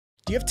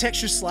Do you have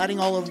textures sliding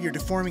all over your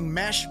deforming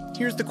mesh?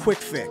 Here's the quick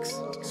fix.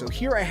 So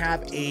here I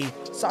have a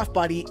soft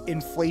body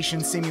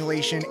inflation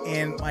simulation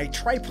and my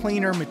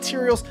triplanar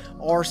materials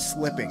are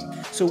slipping.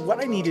 So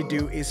what I need to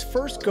do is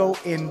first go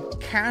and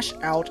cache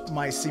out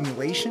my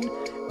simulation.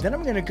 Then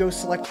I'm going to go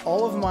select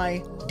all of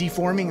my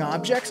deforming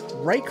objects,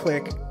 right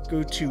click,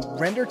 go to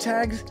render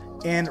tags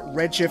and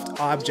Redshift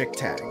object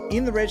tag.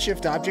 In the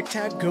Redshift object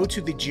tag, go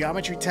to the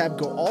geometry tab,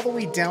 go all the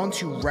way down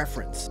to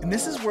reference. And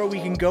this is where we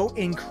can go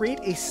and create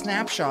a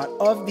snapshot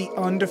of the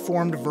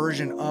undeformed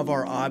version of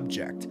our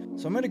object.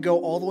 So I'm going to go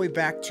all the way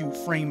back to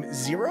frame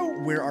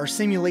 0, where our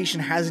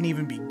simulation hasn't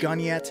even begun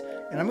yet.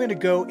 And I'm going to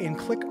go and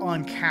click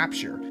on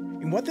capture.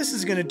 And what this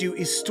is going to do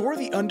is store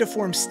the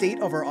undeformed state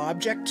of our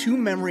object to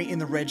memory in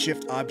the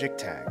Redshift object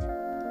tag.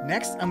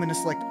 Next, I'm going to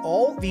select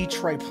all the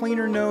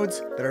triplanar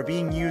nodes that are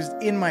being used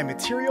in my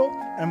material,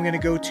 and I'm going to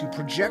go to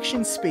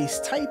projection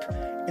space type,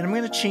 and I'm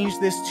going to change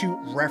this to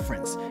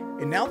reference.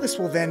 And now this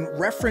will then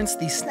reference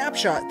the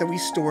snapshot that we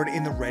stored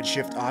in the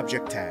Redshift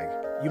object tag.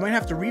 You might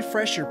have to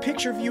refresh your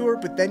picture viewer,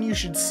 but then you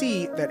should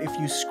see that if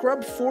you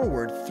scrub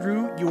forward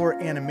through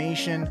your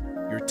animation,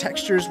 your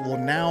textures will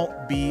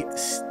now be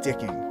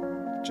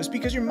sticking. Just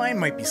because your mind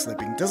might be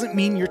slipping doesn't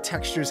mean your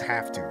textures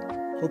have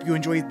to. Hope you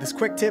enjoyed this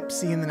quick tip.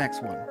 See you in the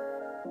next one.